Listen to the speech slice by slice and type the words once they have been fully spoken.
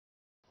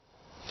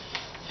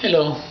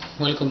Hello,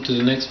 welcome to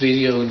the next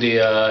video, the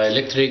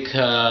electric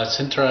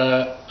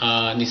Sentra,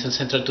 Nissan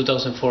Sentra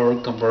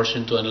 2004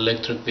 conversion to an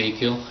electric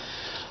vehicle.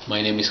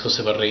 My name is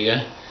Jose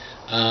Barriga,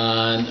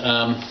 and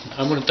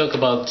I'm going to talk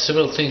about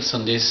several things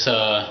on this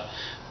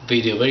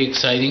video, very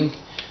exciting.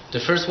 The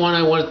first one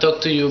I want to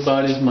talk to you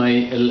about is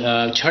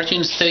my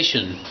charging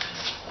station.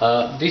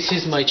 This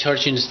is my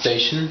charging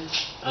station,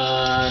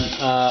 and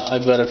I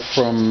got it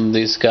from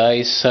these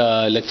guys,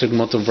 Electric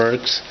Motor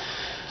Works.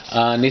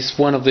 And it's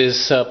one of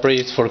these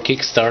projects for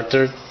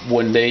Kickstarter,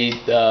 when they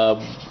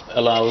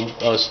allowed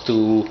us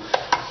to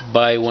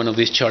buy one of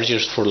these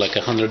chargers for like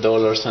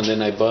 $100, and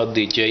then I bought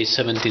the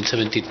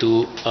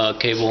J1772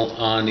 cable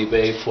on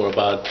eBay for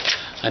about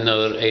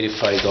another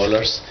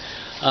 $85.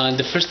 And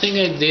the first thing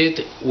I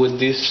did with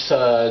this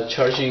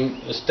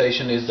charging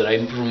station is that I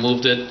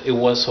removed it. It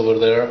was over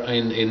there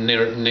in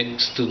there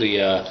next to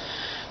the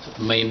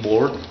main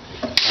board.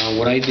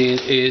 What I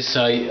did is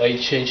I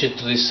changed it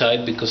to this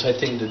side, because I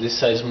think that this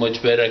side is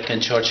much better. I can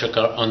charge a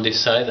car on this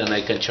side, and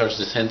I can charge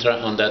the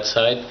Sentra on that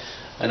side,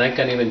 and I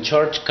can even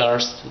charge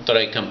cars that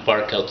I can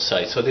park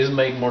outside. So this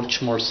makes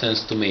much more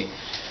sense to me.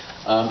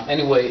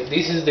 Anyway,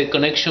 this is the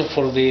connection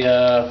for the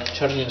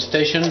charging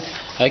station.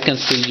 I can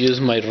still use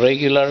my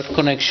regular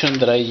connection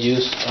that I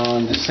used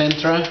on the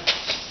Sentra,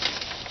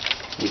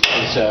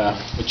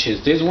 which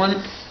is this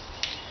one.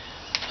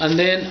 And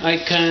then I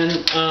can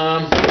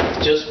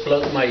just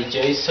plug my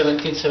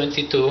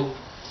J1772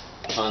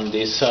 on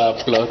this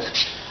plug,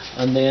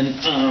 and then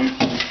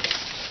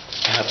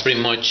I have pretty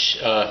much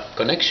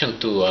connection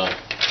to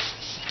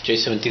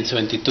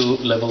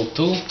J1772 level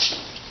 2.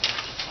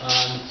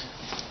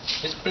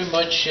 It's pretty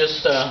much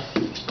just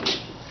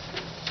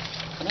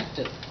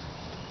connected.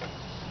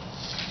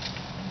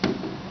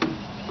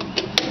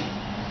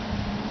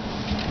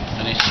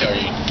 And it's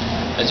charging.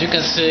 As you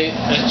can see,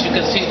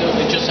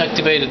 it just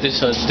activated this.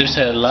 There's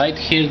a light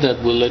here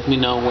that will let me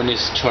know when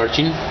it's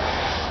charging,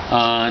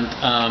 and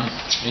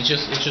it's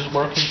just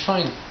working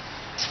fine.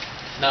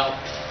 Now,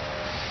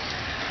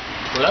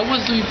 while I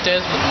was doing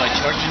tests with my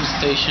charging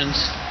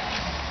stations,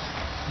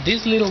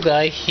 this little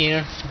guy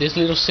here, this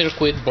little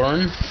circuit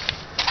burned.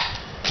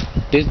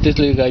 This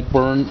little guy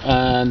burned,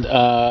 and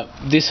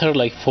these are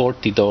like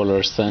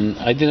 $40, and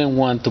I didn't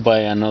want to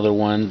buy another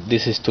one.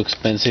 This is too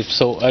expensive,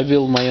 so I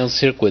built my own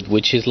circuit,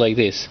 which is like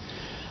this.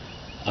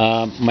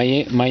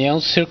 My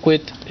own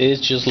circuit is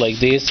just like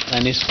this,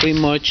 and it's pretty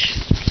much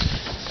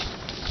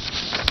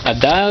a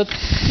diode,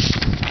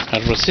 a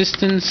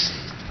resistance,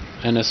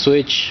 and a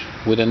switch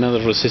with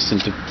another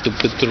resistance to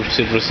put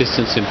the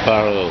resistance in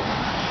parallel.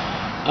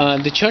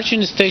 The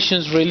charging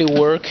stations really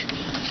work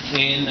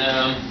in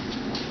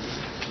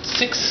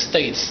 6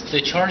 states.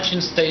 The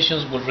charging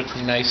stations will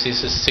recognize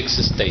this as 6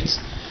 states.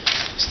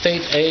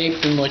 State A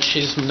pretty much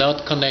is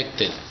not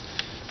connected.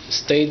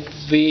 State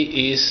B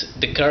is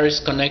the car is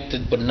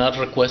connected but not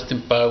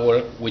requesting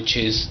power, which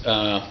is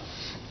 9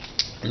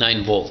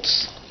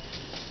 volts.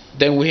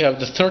 Then we have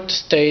the third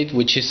state,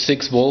 which is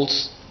 6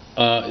 volts.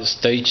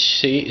 State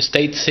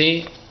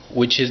C,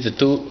 which is the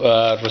 2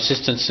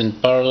 resistance in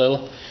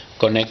parallel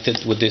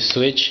connected with this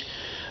switch,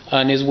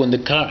 and is when the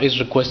car is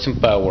requesting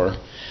power.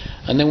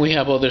 And then we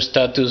have other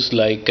status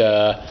like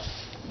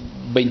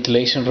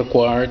ventilation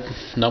required,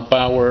 no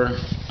power,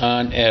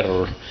 and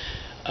error.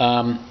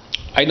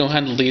 I don't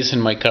handle this in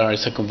my car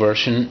as a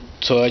conversion,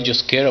 so I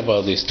just care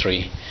about these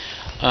 3.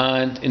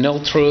 And in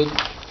all truth,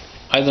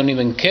 I don't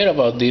even care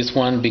about this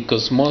one,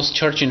 because most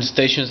charging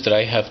stations that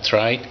I have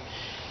tried,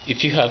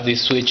 if you have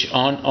this switch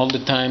on all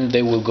the time,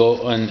 they will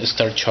go and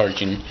start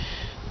charging.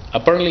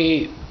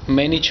 Apparently,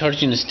 many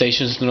charging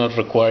stations do not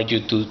require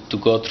you to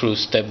go through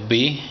step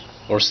B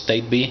or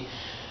state B.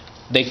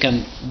 They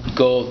can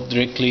go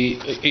directly.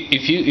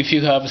 If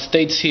you have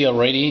state C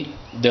already,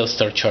 they'll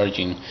start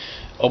charging.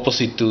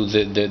 Opposite to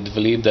the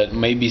belief that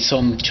maybe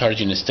some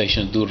charging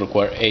stations do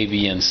require A,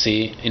 B, and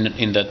C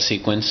in that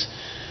sequence.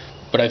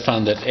 But I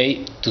found that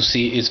A to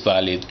C is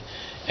valid.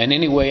 And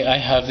anyway, I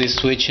have this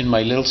switch in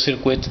my little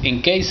circuit.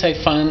 In case I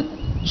find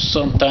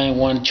sometime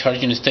one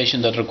charging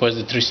station that requires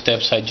the 3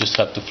 steps, I just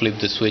have to flip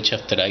the switch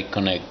after I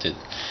connect it.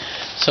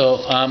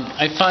 So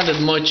I found it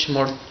much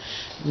more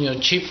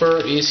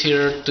cheaper,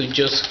 easier to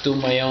just do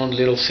my own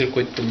little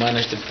circuit to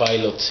manage the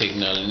pilot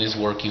signal, and it's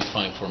working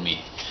fine for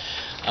me.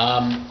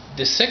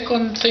 The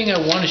second thing I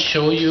want to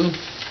show you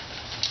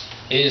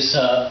is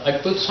I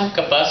put some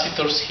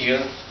capacitors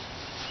here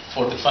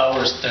for the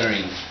power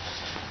steering.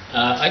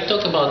 I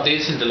talked about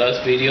this in the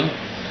last video.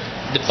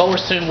 The power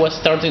steering was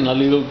starting a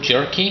little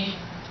jerky,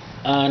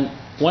 and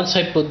once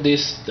I put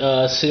this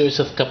series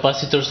of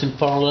capacitors in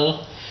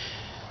parallel,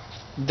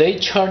 they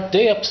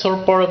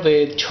absorb part of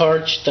the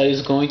charge that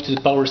is going to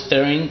the power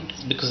steering,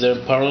 because they're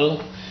in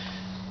parallel,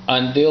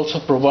 and they also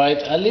provide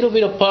a little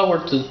bit of power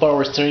to the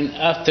power steering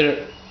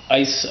after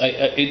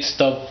it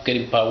stopped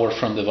getting power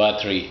from the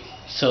battery.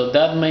 So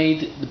that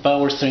made the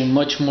power steering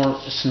much more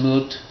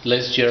smooth,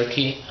 less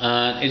jerky,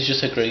 and it's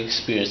just a great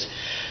experience.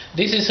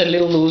 This is a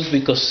little loose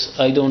because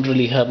I don't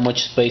really have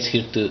much space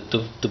here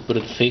to put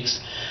it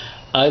fixed.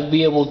 I'll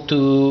be able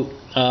to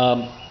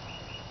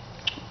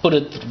put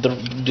it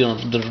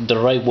the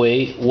right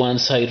way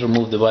once I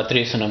remove the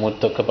batteries, and I'm going to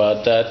talk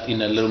about that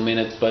in a little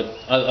minute, but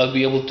I'll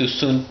be able to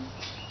soon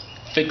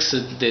fix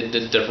it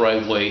the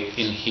right way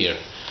in here.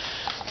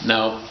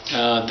 Now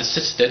this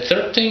is the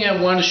third thing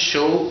I want to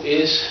show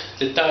is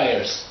the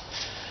tires.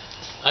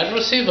 I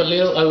receive a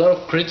lot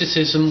of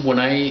criticism when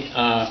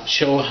I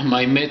show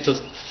my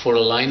method for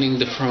aligning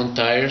the front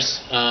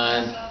tires,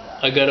 and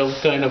I got all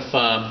kind of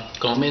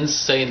comments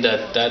saying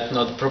that that's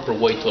not the proper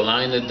way to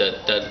align it,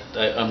 that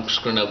I'm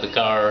screwing up the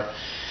car.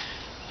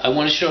 I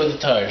want to show the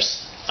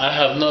tires. I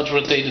have not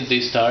rotated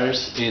these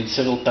tires in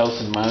several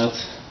thousand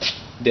miles.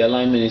 The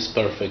alignment is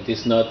perfect.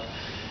 It's not,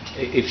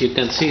 if you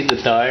can see the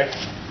tire,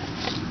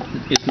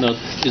 it's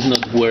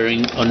not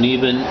wearing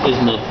uneven,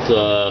 it's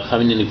not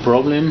having any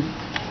problem.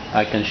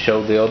 I can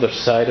show the other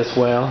side as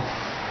well.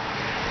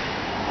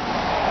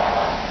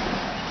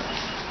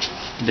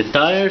 The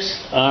tires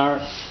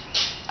are,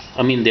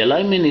 I mean, the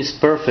alignment is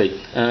perfect,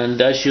 and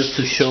that's just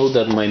to show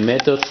that my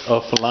method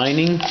of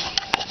aligning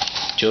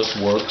just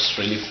works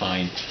really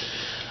fine.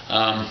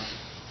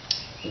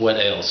 What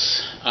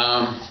else?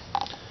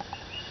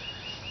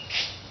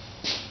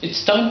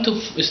 It's time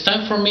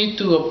for me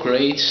to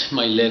upgrade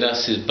my lead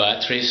acid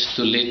batteries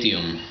to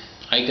lithium.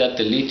 I got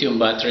the lithium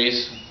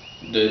batteries,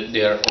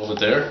 they are over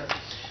there,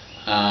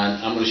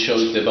 and I'm going to show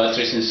you the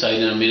batteries inside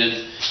in a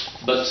minute.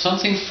 But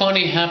something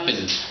funny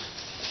happened.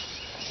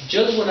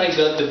 Just when I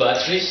got the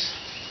batteries,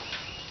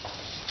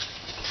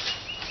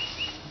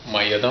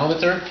 my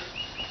odometer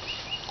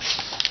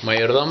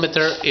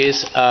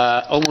is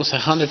almost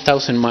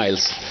 100,000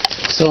 miles.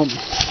 So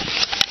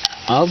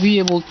I'll be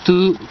able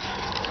to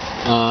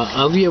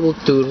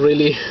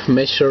really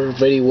measure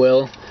very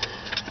well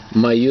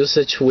my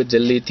usage with the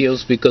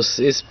lithiums, because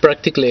it's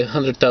practically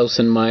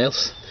 100,000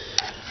 miles.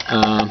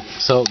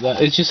 So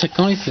it's just a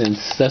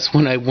coincidence. That's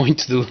when I want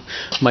to do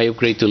my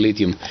upgrade to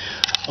lithium.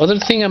 Other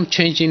thing I'm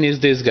changing is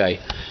this guy.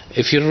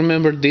 If you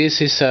remember,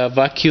 this is a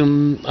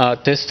vacuum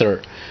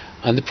tester,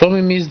 and the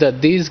problem is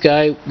that this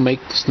guy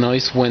makes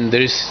noise when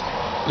there is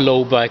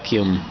low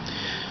vacuum,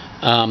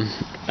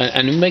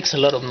 and it makes a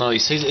lot of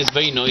noise. It's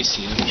very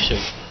noisy. Let me show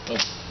you.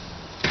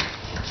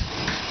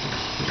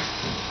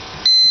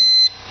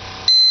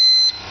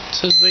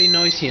 So it's very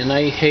noisy, and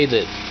I hate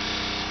it.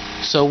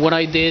 So what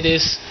I did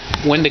is,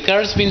 when the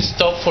car's been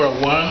stopped for a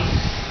while,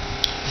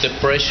 the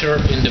pressure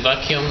in the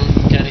vacuum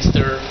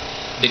canister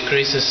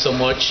decreases so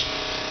much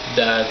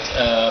that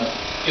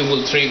it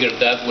will trigger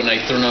that when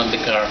I turn on the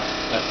car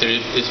after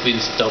it's been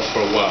stopped for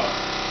a while.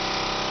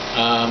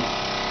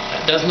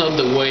 That's not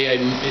the way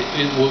it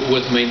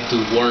was meant to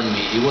warn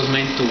me. It was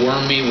meant to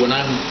warn me when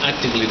I'm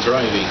actively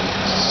driving.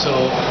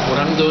 So what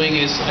I'm doing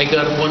is, I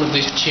got one of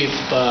these cheap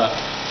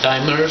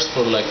timers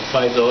for like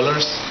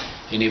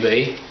 $5 in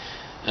eBay,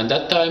 and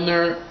that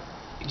timer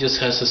just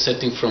has a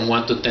setting from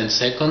 1 to 10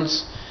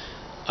 seconds,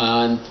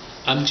 and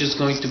I'm just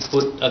going to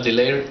put a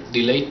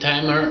delay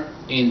timer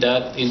in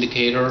that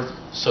indicator,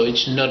 so it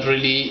should not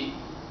really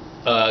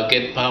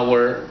get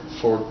power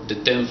for the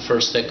 10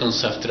 first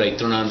seconds after I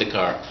turn on the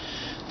car.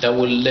 That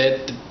will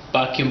let the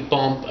vacuum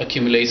pump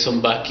accumulate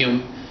some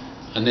vacuum,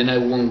 and then I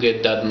won't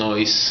get that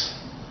noise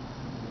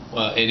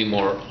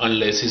anymore,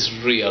 unless it's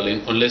real,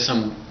 unless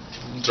I'm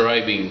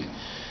driving.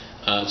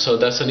 So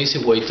that's an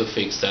easy way to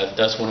fix that.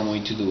 That's what I'm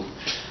going to do.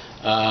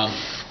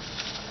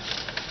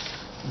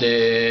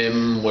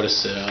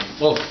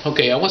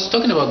 Okay, I was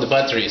talking about the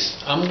batteries.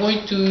 I'm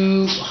going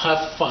to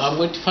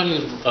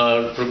finally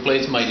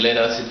replace my lead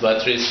acid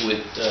batteries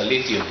with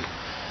lithium,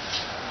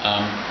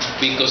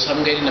 because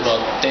I'm getting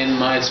about 10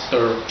 miles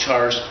per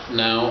charge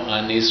now,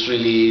 and it's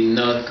really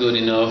not good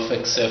enough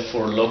except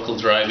for local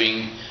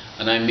driving,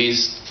 and I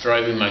miss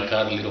driving my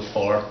car a little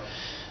far.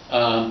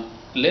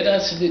 Lead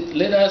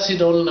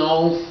acid all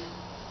now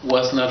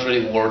was not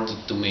really worth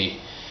it to me.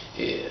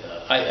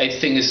 I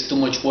think it's too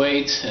much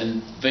weight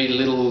and very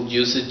little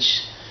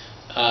usage.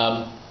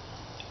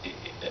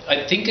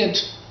 I think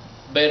it's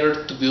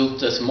better to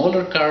build a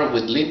smaller car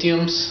with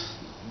lithiums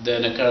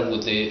than a car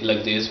with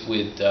like this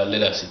with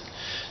lead acid.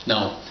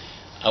 Now,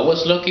 I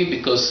was lucky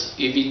because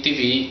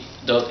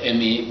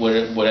evtv.me,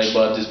 where I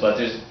bought these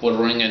batteries, were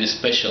running a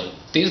special.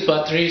 These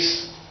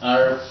batteries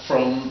are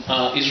from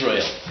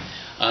Israel.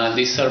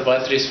 These are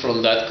batteries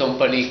from that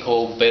company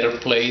called Better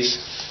Place,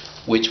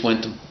 which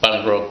went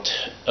bankrupt,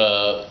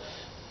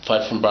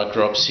 filed from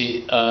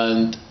bankruptcy,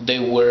 and they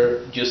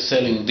were just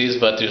selling these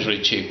batteries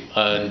really cheap.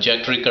 And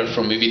Jack Rickard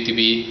from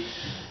EVTV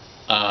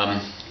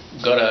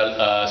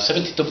got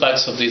 72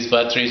 packs of these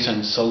batteries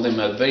and sold them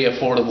at very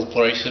affordable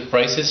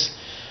prices.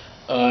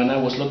 And I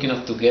was lucky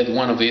enough to get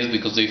one of these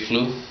because they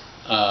flew.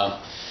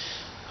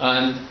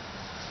 And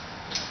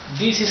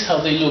this is how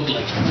they look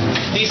like.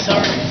 These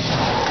are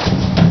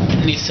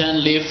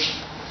Nissan Leaf,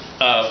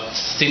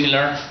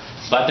 similar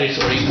batteries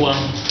or equal,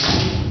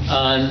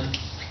 and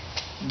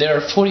there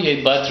are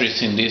 48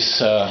 batteries in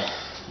this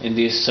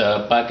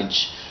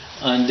package,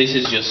 and this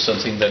is just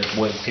something that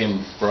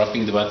came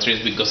wrapping the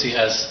batteries, because it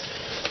has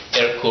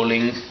air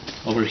cooling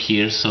over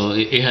here, so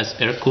it has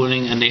air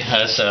cooling, and it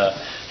has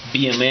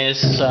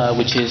BMS,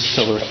 which is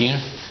over here.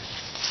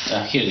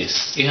 Here it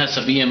is. It has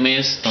a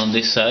BMS on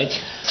this side.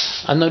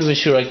 I'm not even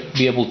sure I'll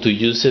be able to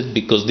use it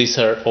because these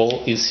are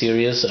all in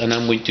series, and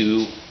I'm going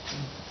to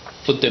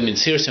put them in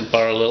series and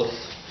parallel.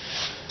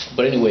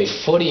 But anyway,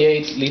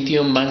 48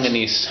 lithium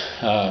manganese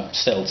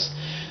cells.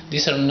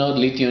 These are not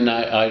lithium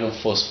iron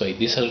phosphate.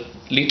 These are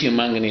lithium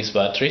manganese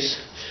batteries.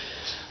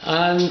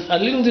 And a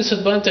little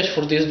disadvantage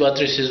for these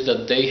batteries is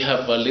that they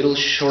have a little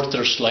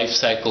shorter life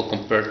cycle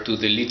compared to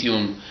the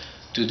lithium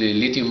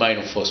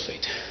iron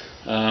phosphate.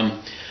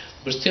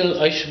 But still,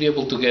 I should be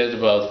able to get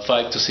about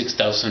 5,000 to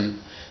 6,000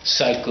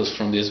 cycles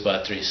from these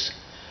batteries.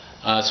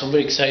 So I'm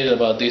very excited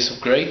about this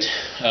upgrade.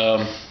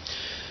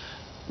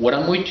 What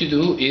I'm going to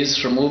do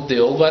is remove the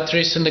old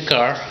batteries in the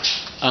car,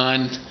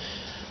 and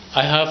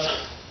I have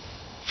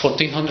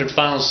 1,400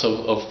 pounds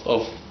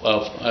of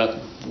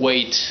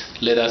weight,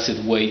 lead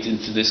acid weight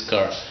into this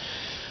car,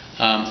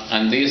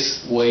 and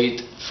this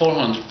weighed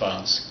 400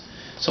 pounds.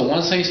 So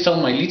once I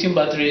install my lithium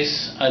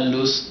batteries, I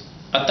lose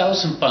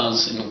 1,000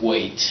 pounds in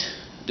weight,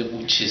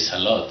 which is a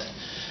lot.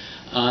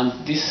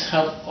 And these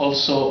have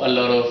also a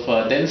lot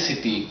of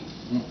density.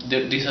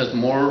 This has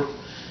more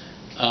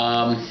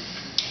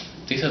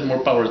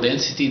power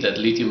density than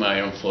lithium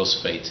iron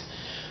phosphate,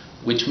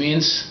 which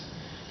means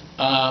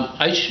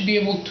I should be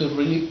able to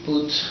really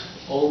put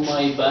all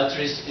my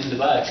batteries in the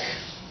back.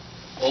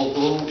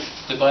 All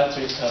the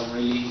batteries are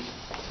really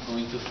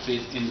going to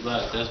fit in the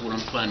back. That's what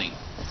I'm planning.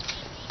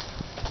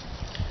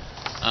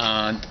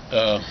 And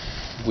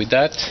with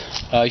that,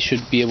 I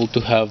should be able to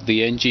have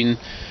the engine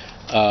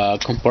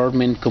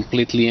compartment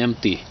completely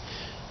empty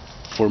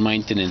for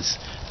maintenance.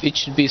 It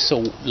should be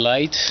so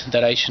light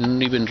that I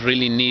shouldn't even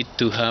really need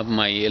to have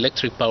my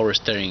electric power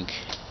steering.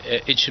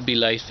 It should be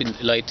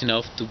light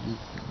enough to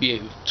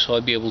so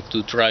I'll be able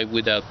to drive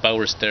without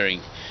power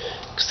steering,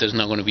 because there's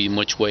not going to be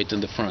much weight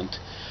in the front.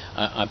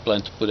 I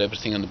plan to put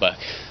everything on the back.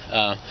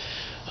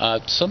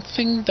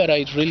 Something that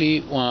I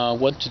really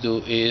want to do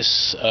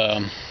is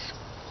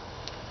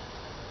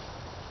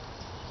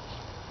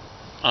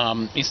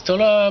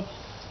install a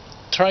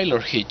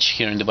trailer hitch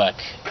here in the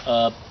back.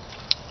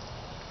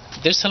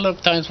 There's a lot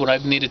of times where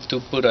I've needed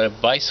to put a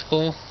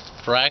bicycle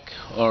rack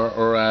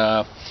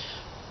or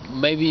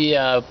maybe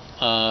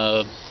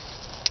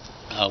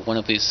one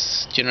of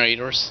these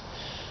generators,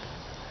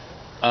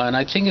 and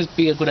I think it'd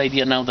be a good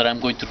idea now that I'm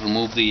going to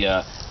remove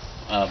the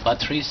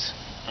batteries.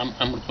 I'm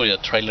going to put a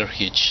trailer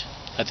hitch.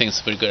 I think it's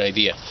a very good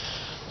idea.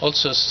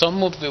 Also,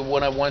 some of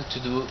what I want to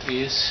do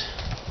is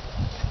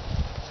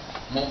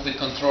move the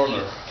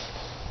controller.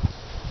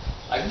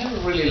 I've never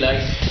really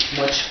liked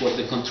much what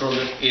the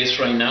controller is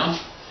right now.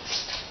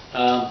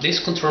 This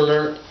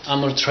controller,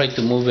 I'm going to try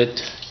to move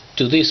it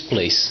to this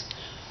place,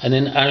 and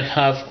then I'll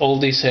have all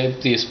this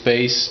empty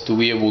space to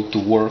be able to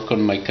work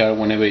on my car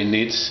whenever it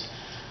needs.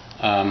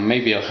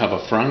 Maybe I'll have a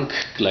frunk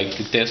like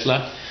the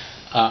Tesla.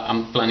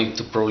 I'm planning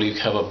to probably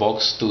have a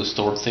box to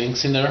store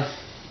things in there.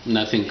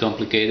 Nothing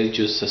complicated,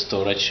 just a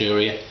storage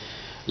area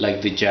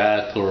like the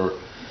jack or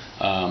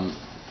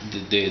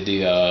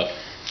the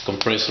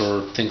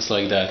compressor, things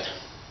like that.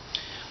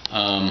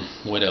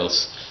 What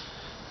else?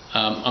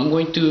 I'm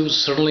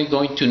certainly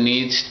going to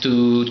need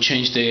to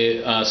change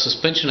the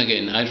suspension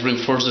again. I've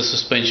reinforced the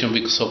suspension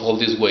because of all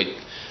this weight.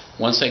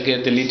 Once I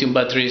get the lithium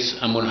batteries,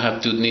 I'm going to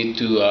have to need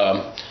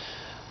to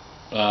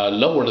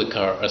lower the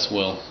car as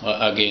well.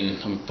 Again,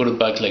 and put it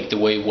back like the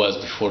way it was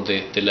before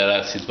the lead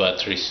acid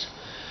batteries.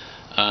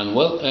 And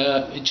well,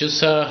 it's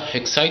just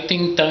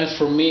exciting time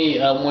for me.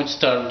 I want to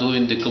start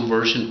doing the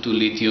conversion to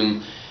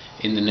lithium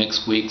in the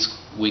next week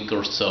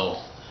or so.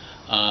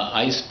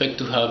 I expect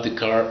to have the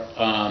car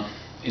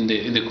in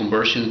the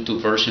conversion to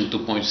version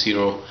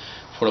 2.0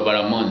 for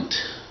about a month.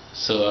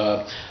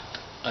 So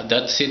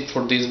that's it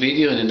for this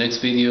video. In the next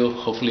video,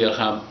 hopefully I'll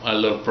have a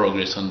lot of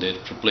progress on the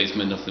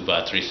replacement of the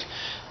batteries.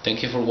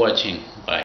 Thank you for watching. Bye.